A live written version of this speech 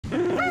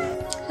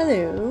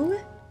Hello,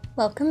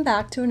 welcome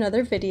back to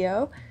another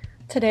video.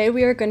 Today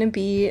we are going to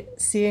be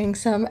seeing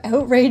some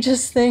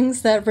outrageous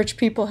things that rich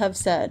people have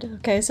said.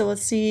 Okay, so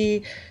let's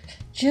see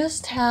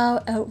just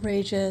how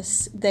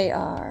outrageous they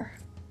are.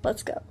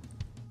 Let's go.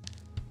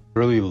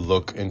 Really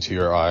look into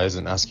your eyes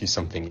and ask you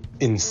something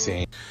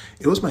insane.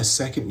 It was my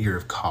second year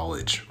of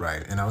college,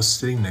 right? And I was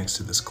sitting next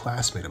to this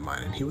classmate of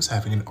mine and he was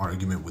having an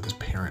argument with his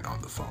parent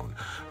on the phone,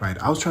 right?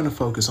 I was trying to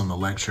focus on the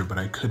lecture, but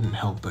I couldn't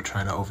help but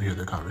try to overhear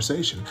their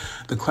conversation.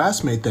 The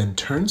classmate then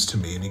turns to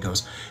me and he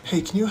goes,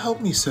 "Hey, can you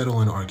help me settle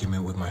an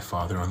argument with my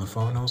father on the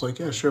phone?" I was like,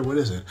 "Yeah, sure, what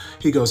is it?"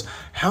 He goes,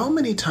 "How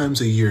many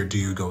times a year do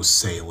you go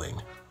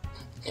sailing?"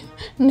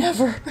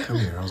 Never. Come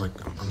here. I was like,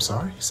 I'm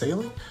sorry,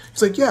 sailing?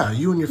 He's like, "Yeah,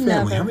 you and your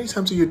family. Never. How many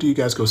times a year do you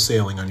guys go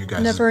sailing on your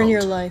guys' Never boat?" in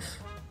your life.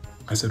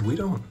 I said, "We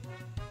don't.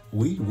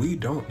 We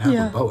don't have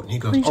a boat." And he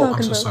goes, What are you "Oh, I'm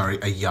talking so about?" sorry,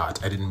 a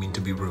yacht. I didn't mean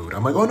to be rude."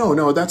 I'm like, "Oh,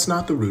 no, that's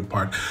not the rude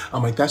part."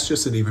 I'm like, "That's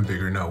just an even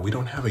bigger no. We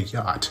don't have a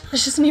yacht."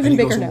 It's just an even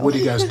bigger goes, no. "What do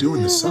you guys do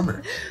in the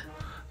summer?"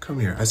 Come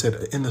here. I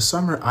said, "In the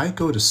summer, I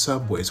go to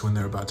Subways when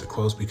they're about to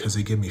close because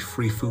they give me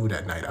free food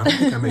at night." I don't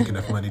think I make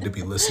enough money to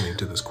be listening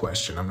to this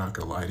question. I'm not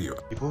going to lie to you.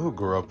 People who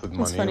grew up with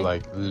That's money, funny.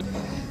 like,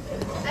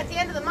 At the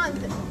end of the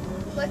month,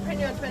 let's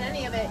pretend you don't spend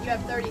any of it, you have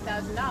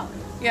 $30,000.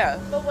 Yeah.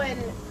 But when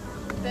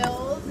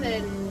bills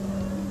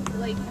and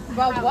like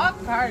But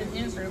what part of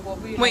insurance will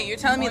be? Wait, you're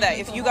telling me that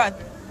if you got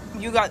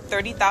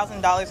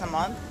 $30,000 a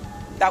month,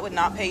 that would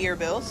not pay your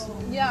bills?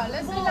 Yeah,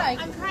 let's be well, like,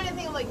 I'm trying to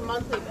think of like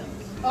monthly bills.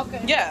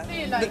 okay. Yeah.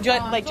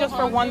 See, Just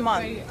for 1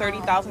 month,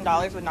 $200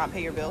 $30,000 would not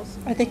pay your bills?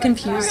 Are they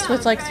confused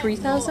with like I'm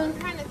 3,000?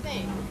 trying to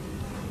think.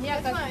 Yeah,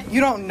 That's cause, fine.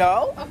 You don't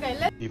know? okay,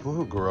 let's people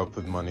who grew up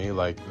with money,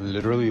 like,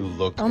 literally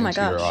look Oh my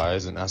into your gosh.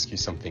 eyes and ask you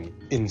something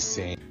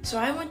insane. So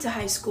I went to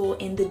high school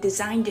in the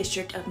design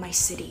district of my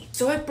city.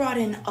 So I brought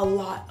in a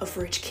lot of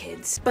rich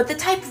kids. But the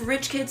type of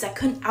rich kids that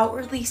couldn't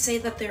outwardly say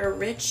that they're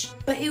rich,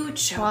 but it would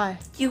show. Why?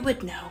 You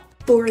would know.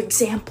 For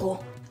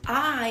example,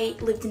 I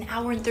lived an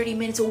hour and 30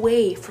 minutes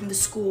away from the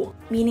school,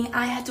 meaning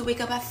I had to wake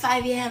up at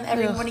 5 a.m.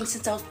 every Ugh. morning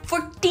since I was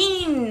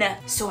 14.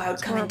 So I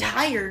would come in horrible.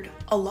 tired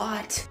a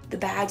lot. The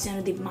bags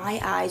under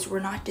my eyes were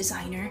not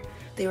designer.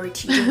 They were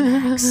TJ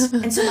Maxx.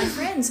 And so my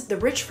friends, the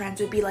rich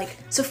friends, would be like,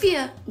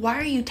 "Sophia, why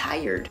are you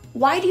tired?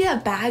 Why do you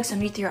have bags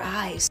underneath your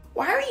eyes?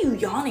 Why are you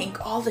yawning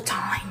all the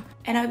time?"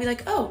 And I'd be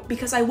like, "Oh,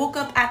 because I woke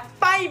up at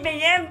 5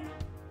 a.m.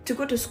 to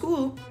go to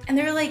school." And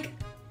they're like,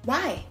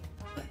 "Why?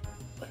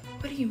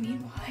 What do you mean,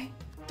 why?"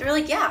 They're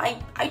like, "Yeah,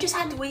 I just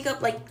had to wake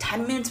up like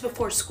 10 minutes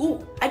before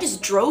school. I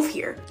just drove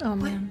here." Oh, What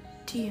man.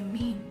 do you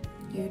mean?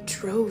 You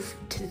drove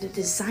to the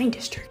design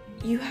district?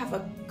 You have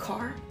a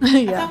car? I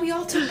Yeah. thought we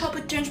all took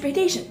public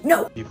transportation.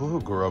 No. People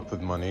who grew up with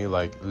money,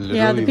 like,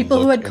 literally people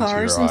who look had into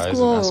cars your in eyes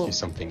school. and ask you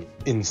something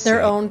insane.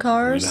 Their own When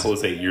cars? I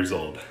was 8 years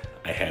old,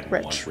 I had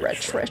one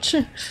Rich.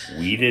 friend.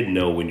 We didn't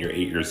know when you're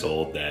 8 years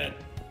old that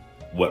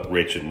what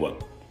rich and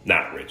what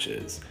not rich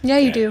is. Yeah,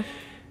 you And do.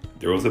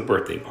 There was a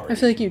birthday party. I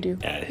feel like you do.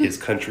 At his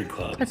country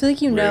club. I feel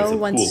like you where it was know a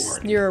pool once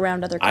party. you're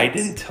around other kids. I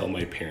didn't tell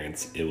my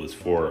parents it was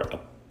for a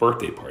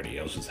birthday party.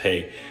 I was just,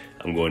 "Hey,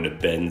 I'm going to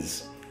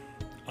Ben's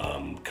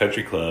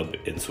country club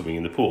and swimming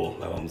in the pool."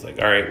 My mom was like,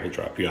 "All right, we'll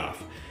drop you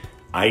off."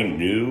 I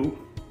knew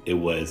it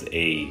was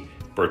a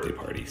birthday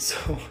party, so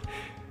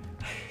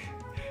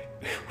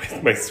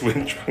with my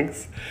swim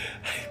trunks,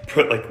 I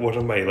put like one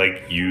of my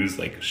like used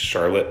like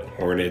Charlotte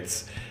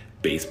Hornets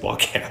baseball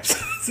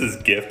caps as his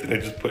gift, and I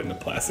just put it in a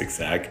plastic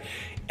sack,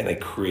 and I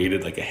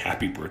created like a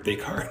happy birthday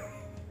card.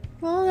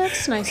 Well,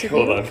 that's nice of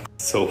Hold you. on.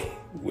 So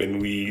when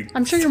we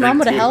I'm sure your start mom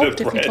would have doing helped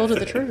the if you told her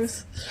the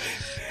presents,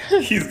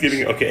 truth. He's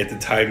getting, okay, at the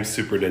time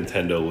Super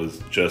Nintendo was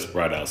just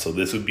brought out, so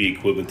this would be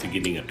equivalent to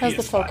getting a How's PS5.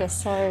 the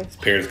focus? Sorry. His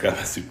parents got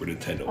a Super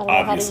Nintendo. don't know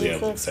how to Obviously, I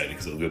use was this. excited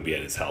because I was going to be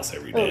at his house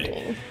every Oh, day.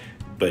 dang.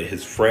 But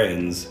his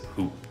friends,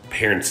 who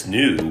parents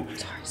knew,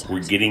 Sorry. were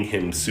getting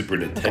him Super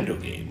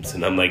Nintendo games,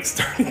 and I'm like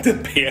starting to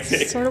panic.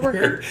 Sort of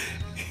working. where,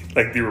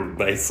 like, they were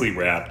nicely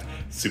wrapped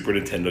Super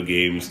Nintendo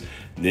games,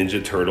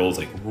 Ninja Turtles,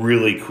 like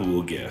really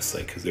cool gifts,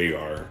 like because they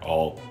are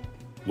all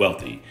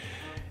wealthy.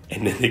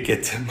 And then they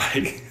get to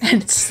my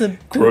And it's the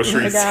grocery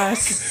bootleg sack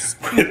ass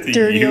with the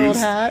dirty old used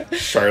hat.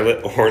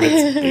 Charlotte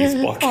Hornets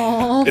baseball cap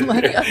Oh in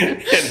my there, God.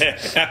 and a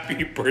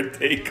happy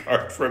birthday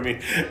card from me.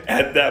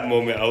 At that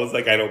moment, I was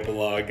like, I don't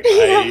belong.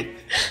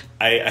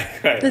 I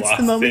That's lost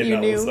the moment it. you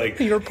and I was knew like,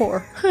 you were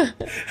poor. I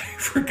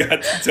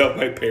forgot to tell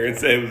my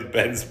parents that it was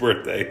Ben's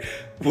birthday.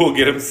 We'll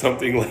get him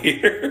something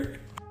later.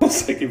 I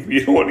was like, if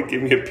you don't want to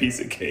give me a piece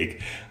of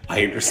cake,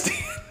 I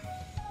understand.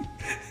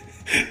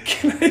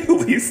 Can I at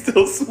least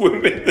still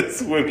swim in the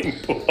swimming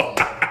pool?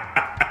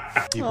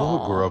 People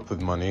who grew up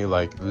with money,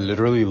 like,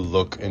 literally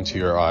look into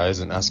your eyes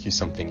and ask you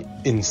something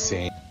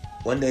insane.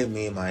 One day,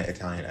 me and my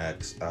Italian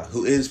ex,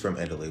 who is from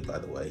Italy, by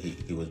the way,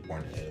 he was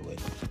born in Italy,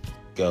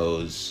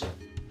 goes,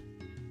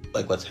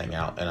 like, "Let's hang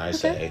out." And I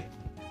say,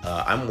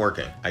 "I'm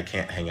working. I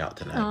can't hang out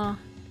tonight." Aw.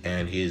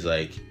 And he's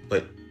like,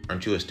 "But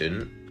aren't you a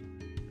student?"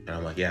 And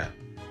I'm like, "Yeah,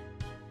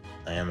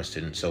 I am a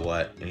student. So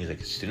what?" And he's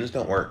like, "Students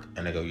don't work."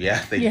 And I go,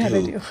 "Yeah, they Yeah,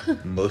 do. they do.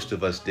 Most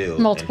of us do."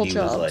 Multiple and he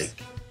jobs. was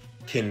like,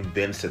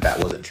 convinced that that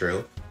wasn't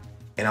true.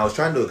 And I was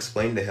trying to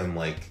explain to him,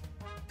 like,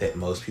 that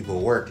most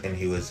people work, and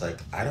he was like,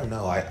 I don't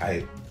know,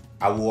 I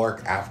will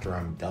work after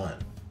I'm done.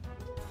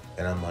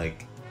 And I'm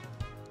like,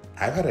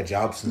 I've had a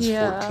job since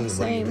 14.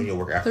 What do you mean you'll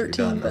work after you're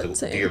done? I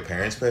was like, do your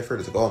parents pay for it?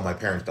 It's like, oh, my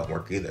parents don't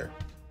work either.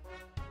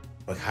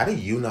 Like, how do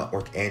you not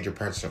work and your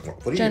parents don't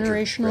work? What do your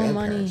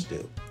grandparents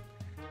do?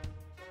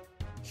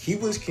 He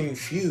was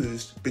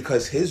confused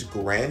because his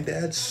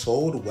granddad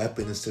sold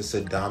weapons to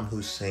Saddam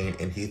Hussein,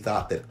 and he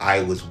thought that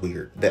I was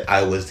weird, that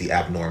I was the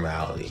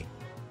abnormality.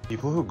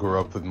 People who grow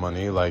up with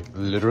money, like,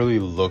 literally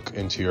look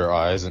into your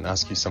eyes and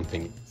ask you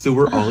something. So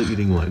we're all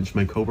eating lunch.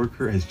 My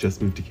coworker has just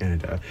moved to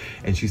Canada,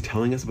 and she's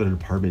telling us about an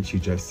apartment she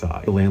just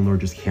saw. The landlord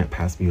just can't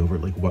pass me over.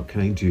 Like, what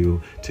can I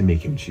do to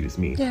make him choose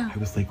me? I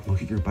was like,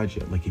 look at your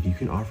budget. Like, if you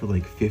can offer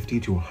like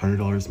 $50 to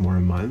 $100 more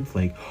a month,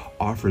 like,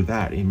 offer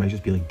that. And it might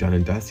just be like done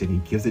and dusted,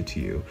 and he gives it to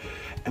you.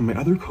 And my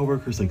other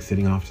coworker's like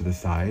sitting off to the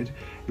side,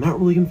 not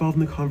really involved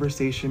in the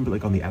conversation, but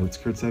like on the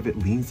outskirts of it,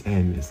 leans in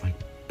and is like,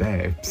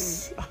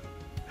 babes,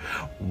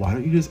 why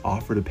don't you just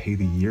offer to pay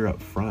the year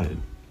up front?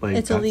 Like,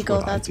 it's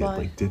illegal, that's why.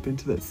 Like, dip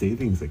into that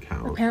savings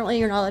account. Apparently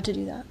you're not allowed to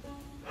do that.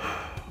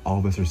 All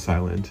of us are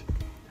silent.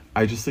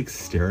 I just like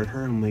stare at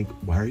her and I'm like,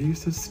 why are you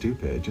so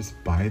stupid? Just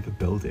buy the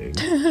building.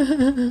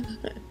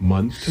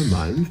 Month to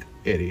month,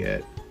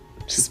 idiot.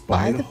 Just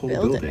buy the whole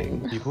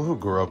building. People who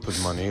grow up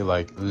with money,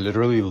 like,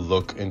 literally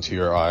look into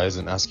your eyes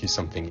and ask you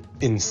something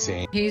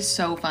insane. He's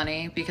so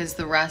funny because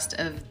the rest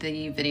of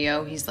the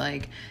video, he's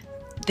like,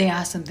 they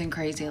ask something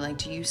crazy like,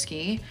 do you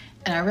ski?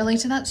 And I relate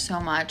to that so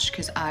much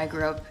because I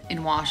grew up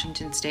in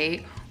Washington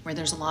State where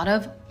there's a lot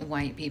of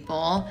white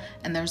people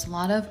and there's a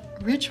lot of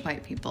rich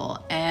white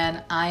people.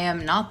 And I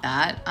am not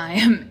that. I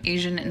am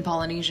Asian and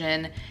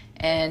Polynesian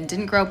and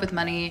didn't grow up with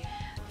money.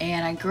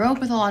 And I grew up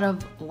with a lot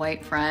of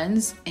white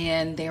friends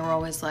and they were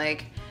always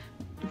like,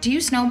 do you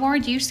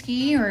snowboard? Do you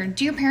ski? Or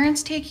do your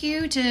parents take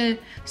you to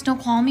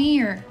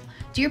Snoqualmie? Or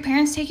do your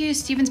parents take you to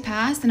Stevens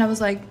Pass? And I was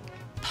like,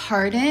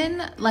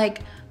 pardon?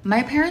 Like,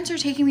 my parents are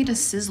taking me to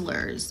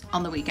Sizzlers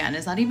on the weekend.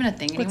 Is that even a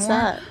thing anymore? What's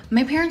that?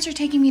 My parents are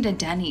taking me to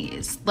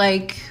Denny's.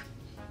 Like,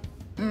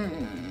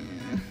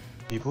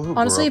 People who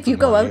honestly, grow up if you with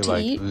go money, out to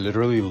like, eat,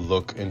 literally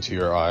look into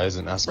your eyes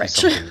and ask you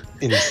something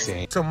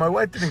insane. So my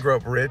wife didn't grow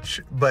up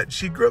rich, but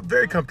she grew up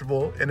very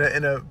comfortable in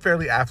a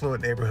fairly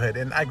affluent neighborhood,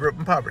 and I grew up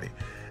in poverty.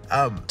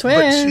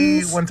 But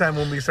she, one time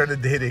when we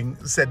started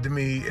dating, said to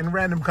me in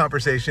random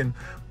conversation,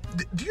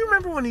 do you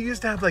remember when you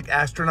used to have like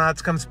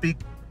astronauts come speak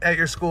at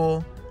your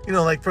school? You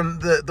know, like from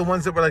the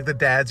ones that were like the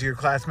dads of your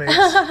classmates?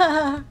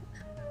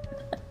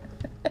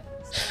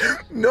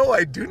 No,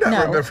 I do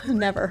not remember.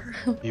 Never.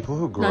 People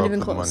who grow up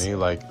with money,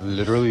 like,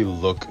 literally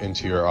look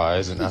into your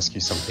eyes and ask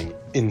you something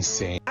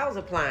insane. I was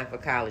applying for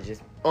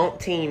colleges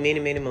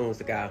many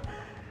moons ago.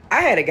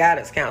 I had a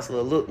guidance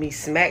counselor look me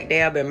smack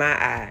dab in my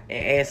eye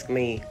and ask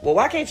me, well,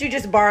 why can't you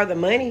just borrow the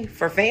money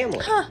for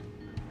family?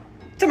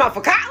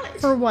 For college.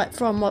 For what?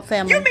 From what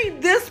family? You mean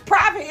this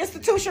private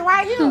institution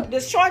right here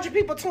that's charging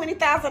people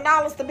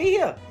 $20,000 to be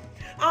here?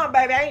 Oh,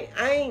 baby,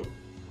 I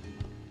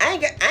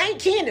ain't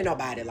kin to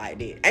nobody like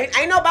that.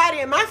 Ain't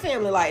nobody in my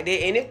family like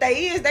that. And if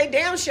they is, they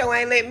damn sure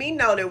ain't let me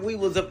know that we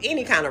was of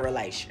any kind of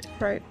relation.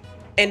 Right.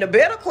 And the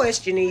better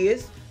question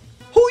is,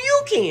 who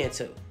you kin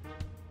to?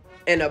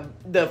 And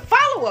the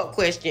follow-up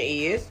question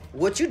is,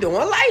 what you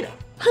doing later?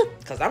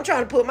 Because I'm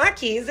trying to put my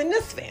kids in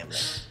this family.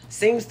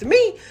 Seems to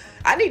me,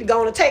 I need to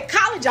go on and take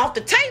college off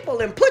the table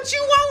and put you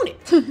on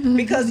it.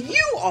 Because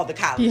you are the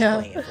college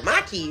plan. For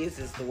my kids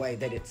is the way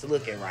that it's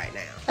looking right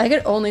now. I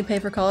could only pay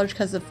for college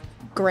because of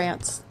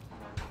grants.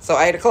 So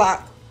 8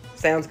 o'clock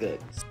sounds good.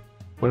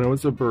 When I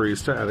was a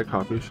barista at a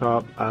coffee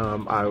shop,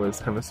 I was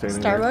kind of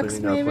standing there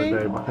cleaning up one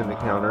day behind the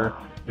counter,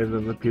 and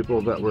then the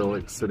people that were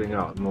like sitting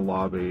out in the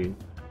lobby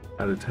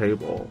at a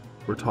table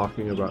were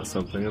talking about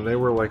something, and they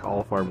were like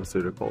all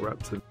pharmaceutical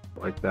reps and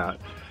like that.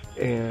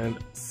 And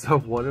so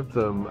one of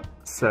them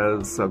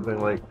says something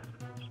like,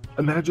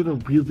 imagine a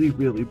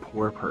really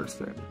poor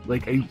person,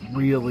 like a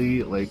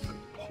really like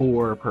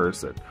poor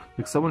person,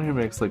 like someone who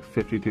makes like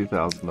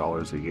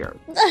 $52,000 a year.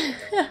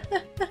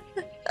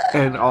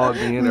 And all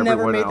me and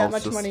everyone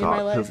else just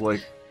stopped because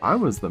like I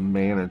was the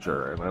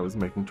manager and I was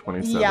making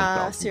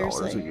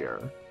 $27,000 a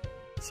year.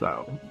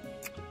 So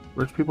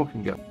rich people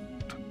can get.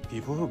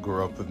 People who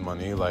grow up with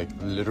money, like,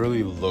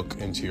 literally look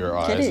into your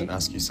eyes and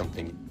ask you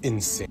something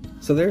insane.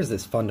 So there's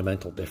this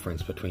fundamental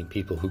difference between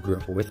people who grew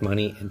up with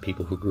money and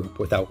people who grew up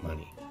without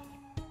money.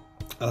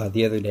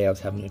 The other day I was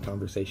having a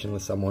conversation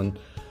with someone.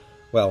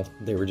 Well,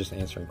 they were just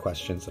answering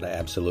questions that I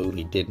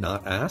absolutely did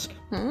not ask.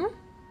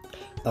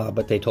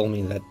 But they told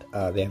me that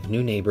they have a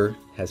new neighbor,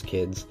 has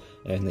kids,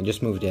 and they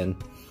just moved in.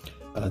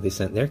 They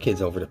sent their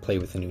kids over to play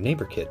with the new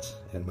neighbor kids.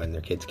 And when their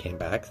kids came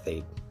back,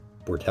 they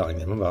were telling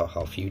them about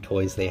how few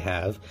toys they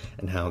have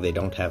and how they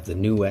don't have the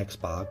new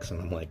Xbox. And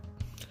I'm like,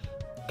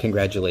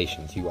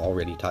 congratulations, you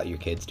already taught your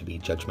kids to be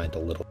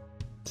judgmental little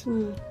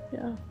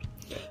yeah.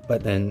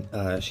 But then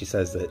she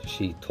says that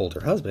she told her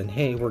husband,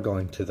 hey, we're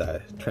going to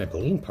the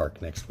trampoline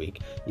park next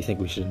week. You think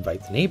we should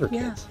invite the neighbor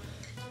kids?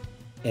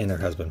 And her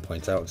husband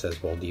points out and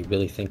says, well, do you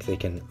really think they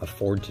can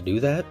afford to do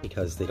that?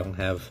 Because they don't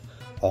have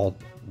all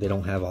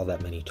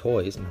that many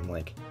toys. And I'm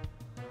like,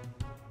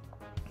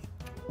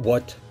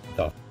 what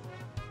the?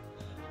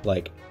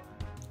 Like,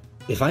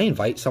 if I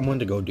invite someone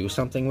to go do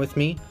something with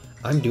me,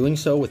 I'm doing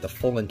so with the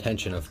full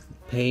intention of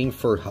paying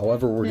for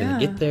however we're going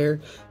to get there,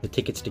 the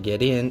tickets to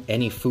get in,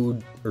 any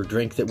food or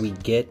drink that we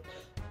get,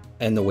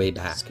 and the way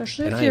back.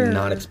 Especially and I am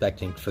not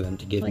expecting for them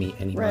to give me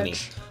any money.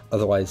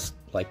 Otherwise,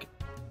 like,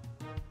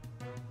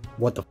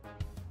 what the?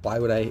 Why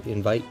would I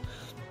invite?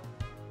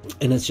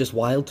 And it's just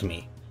wild to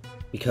me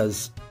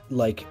because,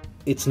 like,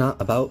 it's not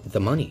about the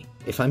money.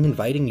 If I'm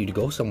inviting you to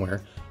go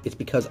somewhere, it's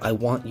because I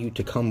want you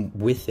to come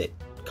with it.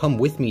 Come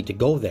with me to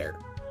go there.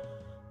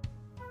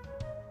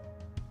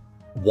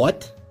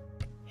 What?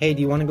 Hey,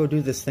 do you want to go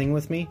do this thing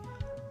with me?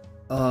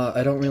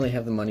 I don't really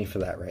have the money for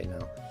that right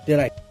now. Did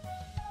I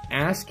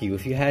ask you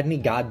if you had any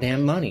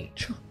goddamn money?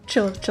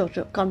 Chill.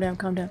 Calm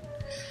down.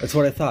 That's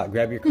what I thought.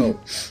 Grab your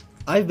coat.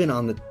 I've been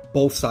on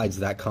both sides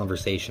of that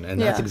conversation,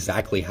 and that's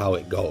exactly how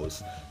it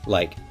goes.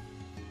 Like,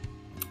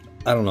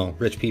 I don't know,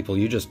 rich people,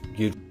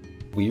 you're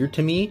weird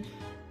to me,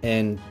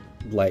 and,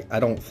 like, I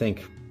don't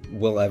think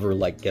we'll ever,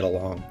 like, get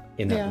along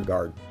in that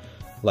regard.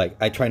 Like,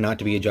 I try not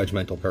to be a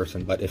judgmental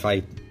person, but if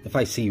I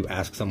see you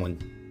ask someone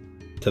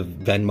to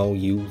Venmo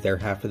you their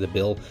half of the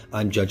bill,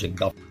 I'm judging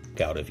the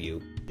f*** out of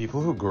you. People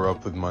who grow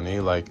up with money,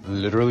 like,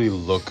 literally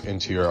look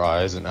into your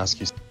eyes and ask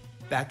you.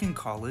 Back in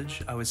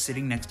college, I was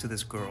sitting next to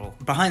this girl,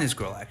 behind this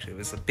girl actually. It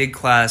was a big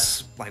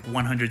class, like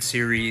 100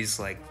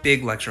 series, like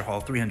big lecture hall,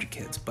 300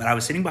 kids. But I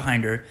was sitting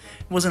behind her. It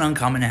wasn't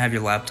uncommon to have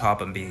your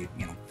laptop and be,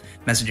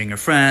 messaging your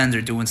friends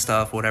or doing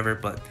stuff, whatever.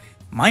 But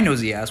my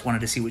nosy ass wanted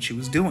to see what she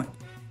was doing.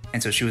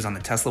 And so she was on the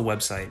Tesla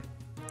website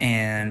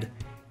and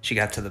she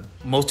got to the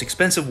most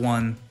expensive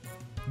one,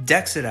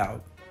 decks it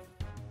out.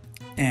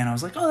 And I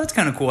was like, oh, that's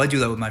kind of cool. I do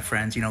that with my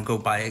friends, go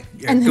buy,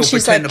 go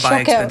pretend to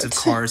buy expensive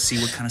cars, see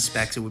what kind of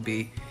specs it would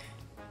be.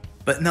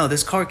 But no,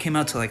 this car came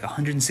out to like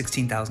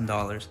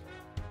 $116,000.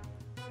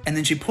 And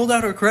then she pulled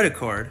out her credit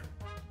card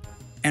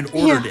and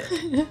ordered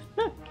it.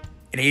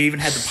 And it even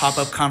had the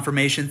pop-up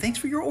confirmation, thanks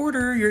for your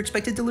order. Your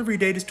expected delivery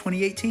date is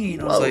 2018.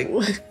 I was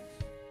like,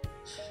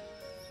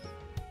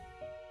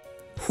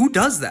 who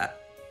does that?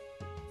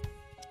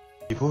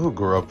 People who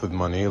grow up with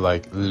money,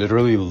 like,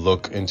 literally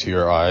look into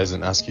your eyes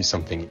and ask you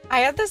something. I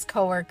had this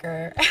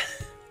coworker,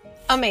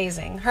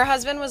 amazing. Her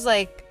husband was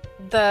like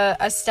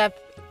a step,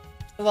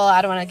 well,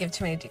 I don't want to give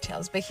too many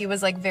details, but he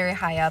was like very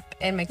high up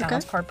in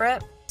McDonald's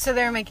corporate. So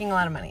they were making a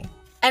lot of money.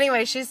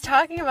 Anyway, she's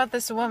talking about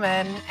this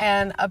woman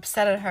and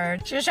upset at her.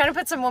 She was trying to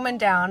put some woman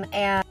down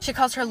and she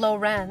calls her low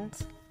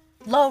rent.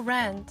 Low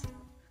rent.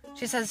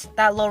 She says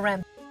that low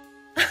rent.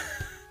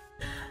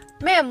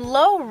 Ma'am,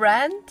 low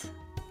rent?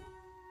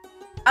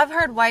 I've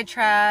heard white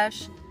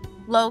trash,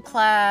 low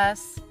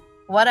class,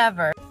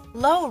 whatever.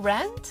 Low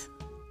rent?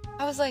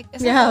 I was like,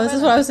 is yeah, this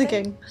is what I was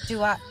thinking.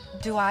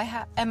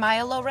 Am I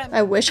a low rent?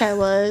 I wish I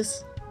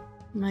was.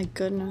 My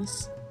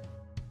goodness.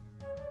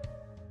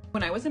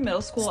 When I was in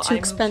middle school, I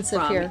moved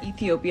from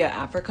Ethiopia,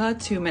 Africa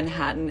to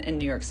Manhattan in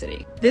New York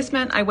City. This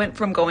meant I went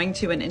from going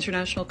to an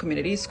international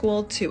community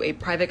school to a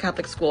private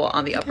Catholic school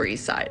on the Upper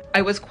East Side.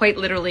 I was quite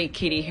literally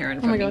Katie Heron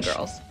from Mean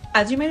Girls.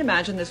 As you might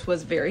imagine, this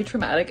was very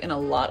traumatic in a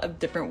lot of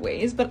different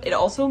ways, but it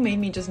also made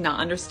me just not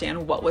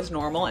understand what was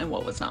normal and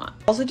what was not.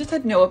 Also just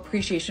had no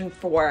appreciation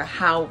for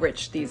how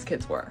rich these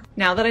kids were.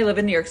 Now that I live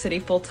in New York City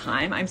full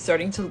time, I'm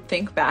starting to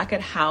think back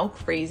at how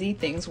crazy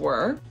things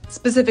were,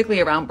 specifically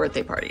around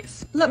birthday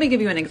parties. Let me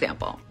give you an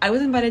example. I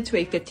was invited to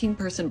a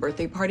 15-person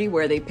birthday party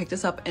where they picked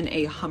us up in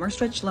a Hummer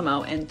stretch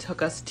limo and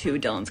took us to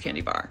Dylan's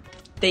Candy Bar.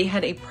 They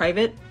had a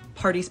private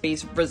party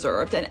space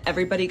reserved and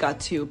everybody got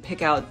to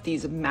pick out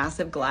these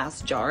massive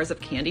glass jars of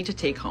candy to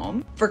take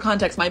home. For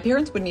context, my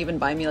parents wouldn't even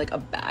buy me like a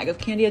bag of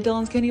candy at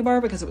Dylan's Candy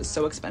Bar because it was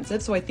so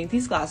expensive, so I think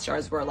these glass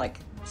jars were like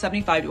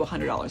 $75 to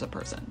 $100 a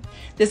person.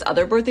 This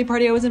other birthday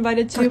party I was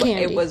invited to,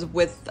 it was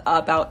with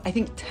about, I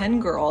think, 10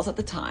 girls at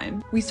the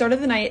time. We started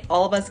the night,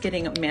 all of us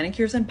getting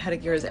manicures and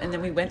pedicures, and then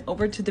we went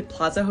over to the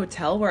Plaza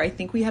Hotel where I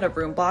think we had a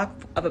room block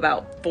of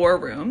about 4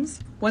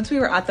 rooms. Once we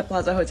were at the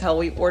Plaza Hotel,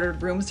 we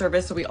ordered room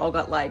service, so we all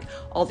got like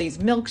all these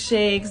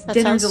milkshakes,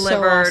 dinner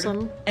delivered. So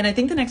awesome. And I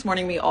think the next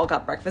morning we all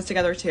got breakfast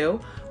together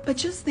too. But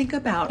just think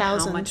about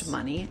how much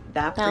money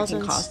that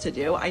freaking cost to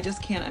do. I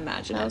just can't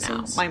imagine it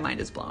now. My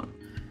mind is blown.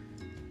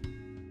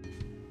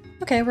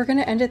 Okay, we're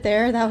gonna end it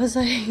there. That was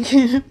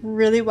like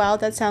really wild.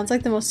 That sounds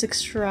like the most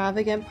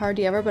extravagant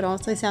party ever, but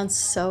honestly sounds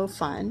so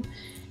fun.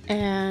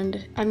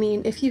 And I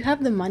mean, if you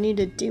have the money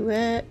to do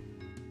it,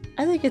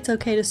 I think it's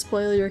okay to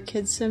spoil your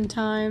kids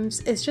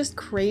sometimes. It's just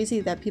crazy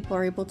that people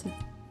are able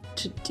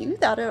to do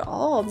that at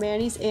all.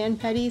 Manis and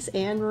petties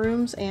and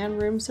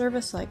room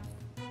service. Like,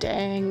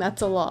 dang,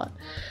 that's a lot.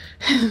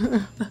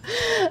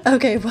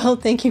 Okay, well,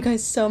 thank you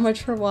guys so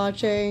much for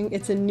watching.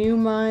 It's a new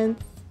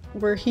month.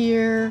 We're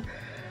here.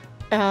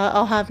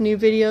 I'll have new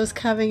videos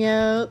coming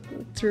out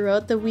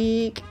throughout the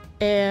week,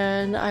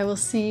 and I will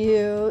see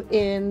you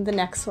in the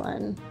next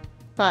one.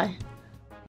 Bye.